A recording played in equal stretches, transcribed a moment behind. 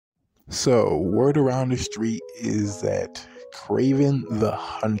So, word around the street is that Kraven the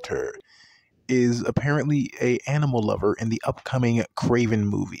Hunter is apparently a animal lover in the upcoming Kraven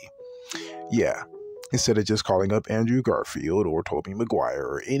movie. Yeah, instead of just calling up Andrew Garfield or Tobey Maguire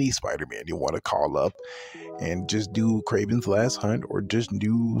or any Spider-Man you want to call up and just do Kraven's Last Hunt or just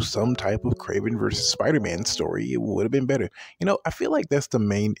do some type of Kraven versus Spider-Man story, it would have been better. I feel like that's the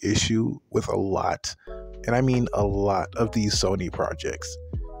main issue with a lot, and I mean a lot of these Sony projects.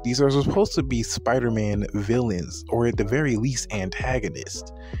 These are supposed to be Spider-Man villains, or at the very least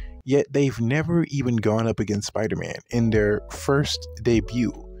antagonists. Yet they've never even gone up against Spider-Man in their first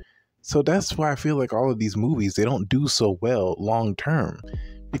debut. So that's why I feel like all of these movies, they don't do so well long term.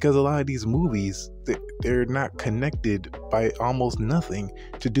 Because a lot of these movies, they're not connected by almost nothing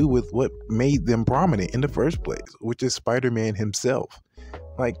to do with what made them prominent in the first place, which is Spider-Man himself.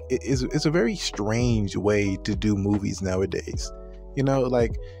 Like, it's a very strange way to do movies nowadays.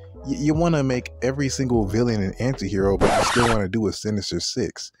 You want to make every single villain an anti-hero, but you still want to do a Sinister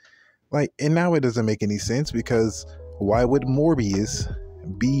Six. And now it doesn't make any sense, because why would Morbius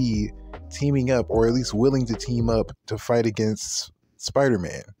be teaming up, or at least willing to team up to fight against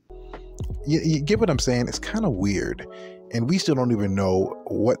Spider-Man? You get what I'm saying? It's kind of weird, and we still don't even know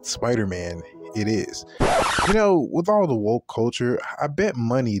what Spider-Man it is. With all the woke culture, I bet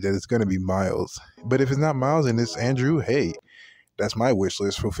money that it's going to be Miles. But if it's not Miles and it's Andrew, hey, that's my wish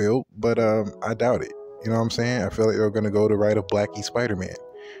list fulfilled, but I doubt it. You know what I'm saying? I feel like they're going to go to write a Blackie Spider-Man,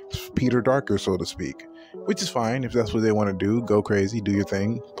 Peter Darker, so to speak, which is fine if that's what they want to do. Go crazy, do your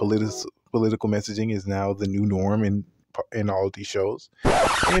thing. Political messaging is now the new norm in all of these shows,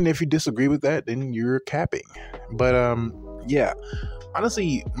 and if you disagree with that, then you're capping. But yeah,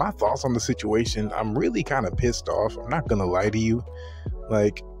 honestly, my thoughts on the situation, I'm really kind of pissed off. I'm not gonna lie to you.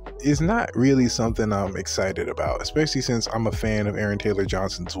 It's not really something I'm excited about, especially since I'm a fan of Aaron Taylor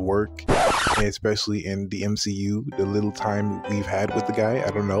Johnson's work, and especially in the MCU, the little time we've had with the guy.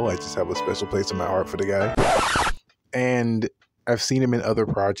 I don't know, I just have a special place in my heart for the guy. And I've seen him in other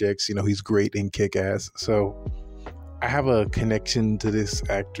projects. He's great in Kick-Ass. So I have a connection to this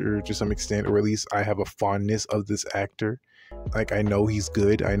actor to some extent, or at least I have a fondness of this actor. I know he's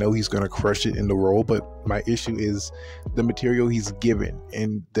good. I know he's going to crush it in the role, but my issue is the material he's given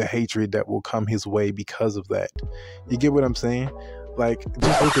and the hatred that will come his way because of that. You get what I'm saying?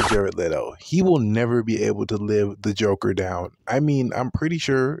 Just look at Jared Leto. He will never be able to live the Joker down. I mean, I'm pretty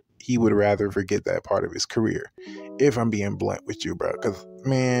sure he would rather forget that part of his career, if I'm being blunt with you, bro. Because,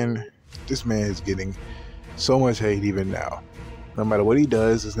 man, this man is getting so much hate even now. No matter what he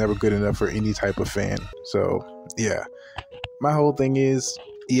does, it's never good enough for any type of fan. So, yeah. My whole thing is,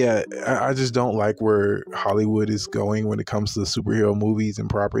 I just don't like where Hollywood is going when it comes to superhero movies and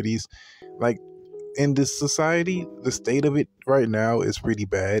properties. In this society, the state of it right now is pretty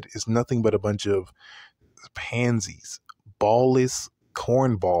bad. It's nothing but a bunch of pansies, ballless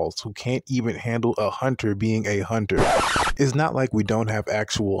cornballs who can't even handle a hunter being a hunter. It's not like we don't have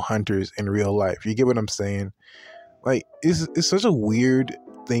actual hunters in real life. You get what I'm saying? It's such a weird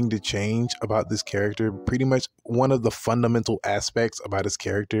thing to change about this character. Pretty much one of the fundamental aspects about his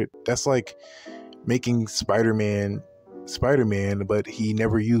character, that's like making Spider-Man, but he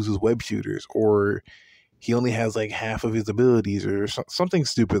never uses web shooters, or he only has half of his abilities, or something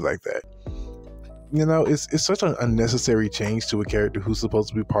stupid like that. It's such an unnecessary change to a character who's supposed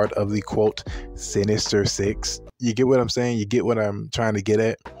to be part of the quote Sinister Six. You get what I'm saying? You get what I'm trying to get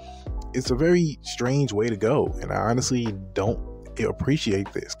at? It's a very strange way to go, and I honestly don't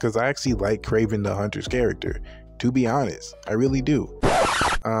appreciate this, because I actually like Kraven the Hunter's character, to be honest. I really do.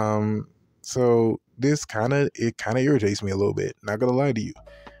 So this kind of irritates me a little bit, not gonna lie to you.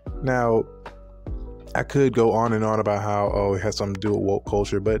 Now, I could go on and on about how it has something to do with woke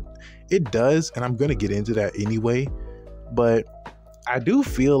culture, but it does, and I'm gonna get into that anyway. But I do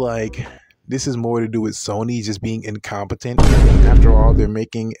feel like this is more to do with Sony just being incompetent. After all, they're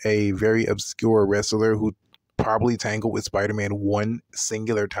making a very obscure wrestler who probably tangled with Spider-Man one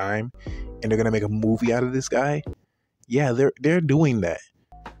singular time, and they're gonna make a movie out of this guy. Yeah, they're doing that.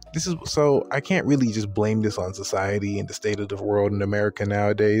 So I can't really just blame this on society and the state of the world in America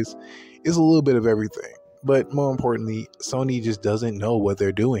nowadays. It's a little bit of everything, but more importantly, Sony just doesn't know what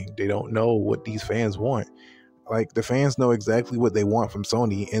they're doing. They don't know what these fans want. The fans know exactly what they want from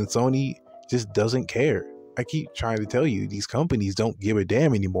Sony, and Sony just doesn't care. I keep trying to tell you, these companies don't give a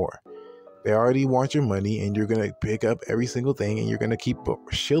damn anymore. They already want your money, and you're going to pick up every single thing, and you're going to keep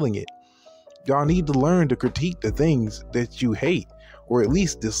shilling it. Y'all need to learn to critique the things that you hate, or at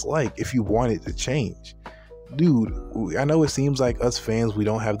least dislike, if you want it to change. Dude, I know it seems like us fans, we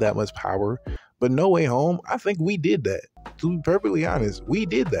don't have that much power, but No Way Home, I think we did that. To be perfectly honest, we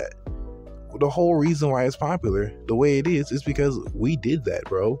did that. the whole reason why it's popular the way it is because we did that,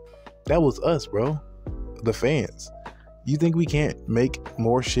 bro. That was us, bro. The fans. You think we can't make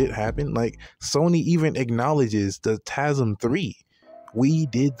more shit happen? Like, Sony even acknowledges the TASM 3. We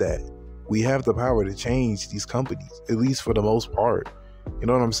did that. We have the power to change these companies, at least for the most part. You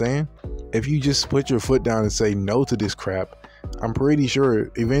know what I'm saying? If you just put your foot down and say no to this crap, I'm pretty sure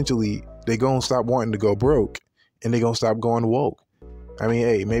eventually they're gonna stop wanting to go broke and they're gonna stop going woke. I mean,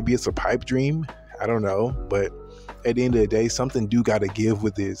 hey, maybe it's a pipe dream. I don't know. But at the end of the day, something do gotta give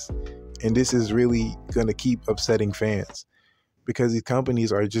with this. And this is really gonna keep upsetting fans, because these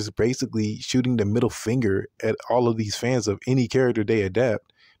companies are just basically shooting the middle finger at all of these fans of any character they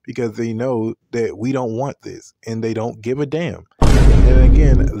adapt, because they know that we don't want this and they don't give a damn. And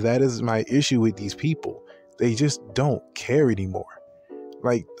again, that is my issue with these people. They just don't care anymore.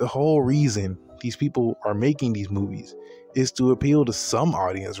 Like, the whole reason these people are making these movies is to appeal to some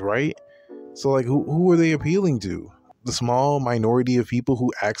audience, right? So like, who are they appealing to? The small minority of people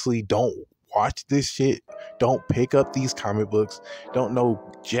who actually don't watch this shit, don't pick up these comic books, don't know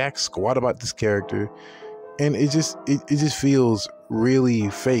jack squat about this character. And it just feels really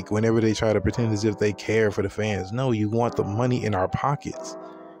fake whenever they try to pretend as if they care for the fans. No, you want the money in our pockets.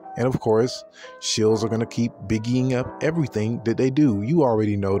 And of course, shills are going to keep bigging up everything that they do. You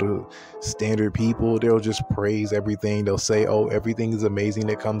already know the standard people. They'll just praise everything. They'll say, oh, everything is amazing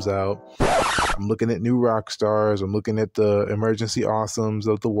that comes out. I'm looking at new rock stars. I'm looking at the emergency awesomes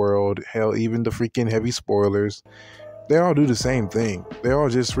of the world. Hell, even the freaking heavy spoilers. They all do the same thing. They all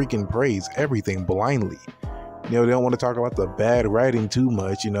just freaking praise everything blindly. You know, they don't want to talk about the bad writing too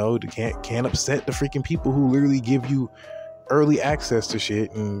much. You know, they can't upset the freaking people who literally give you early access to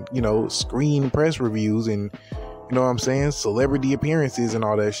shit and, you know, screen press reviews and, you know what I'm saying, celebrity appearances and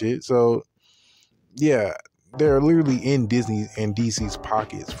all that shit. So yeah, they're literally in Disney and DC's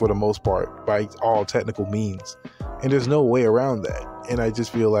pockets for the most part by all technical means, and there's no way around that. And I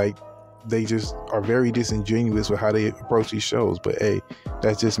just feel like they just are very disingenuous with how they approach these shows. But hey,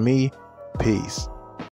 that's just me. Peace.